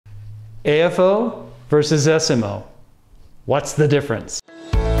AFO versus SMO. What's the difference?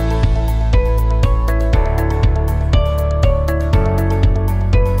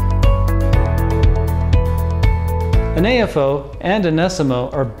 An AFO and an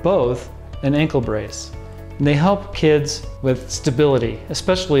SMO are both an ankle brace. And they help kids with stability,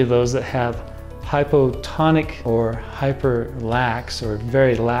 especially those that have hypotonic or hyperlax or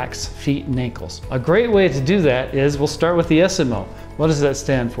very lax feet and ankles. A great way to do that is we'll start with the SMO. What does that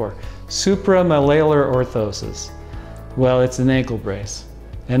stand for? Supra-Malleolar Orthosis. Well, it's an ankle brace.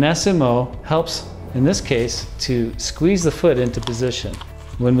 An SMO helps, in this case, to squeeze the foot into position.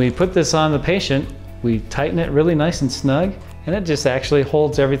 When we put this on the patient, we tighten it really nice and snug, and it just actually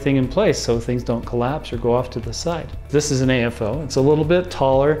holds everything in place so things don't collapse or go off to the side. This is an AFO. It's a little bit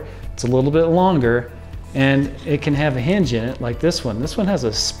taller, it's a little bit longer, and it can have a hinge in it like this one. This one has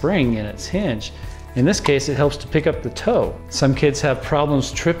a spring in its hinge. In this case, it helps to pick up the toe. Some kids have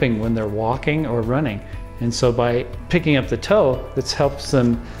problems tripping when they're walking or running. And so by picking up the toe, this helps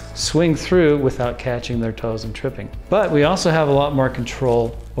them swing through without catching their toes and tripping. But we also have a lot more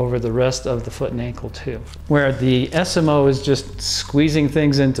control over the rest of the foot and ankle too. Where the SMO is just squeezing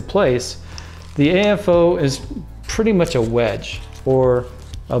things into place, the AFO is pretty much a wedge, or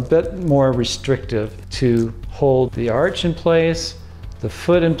a bit more restrictive to hold the arch in place, the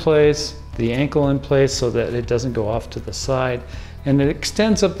foot in place, the ankle in place so that it doesn't go off to the side. And it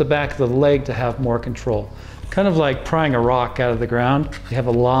extends up the back of the leg to have more control. Kind of like prying a rock out of the ground. You have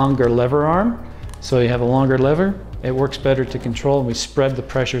a longer lever arm, so you have a longer lever. It works better to control, and we spread the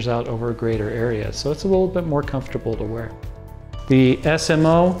pressures out over a greater area. So it's a little bit more comfortable to wear. The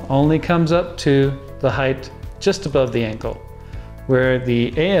SMO only comes up to the height just above the ankle, where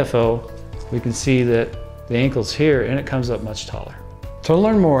the AFO, we can see that the ankle's here and it comes up much taller. To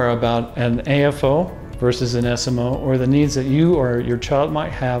learn more about an AFO versus an SMO, or the needs that you or your child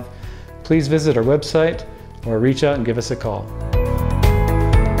might have, please visit our website or reach out and give us a call.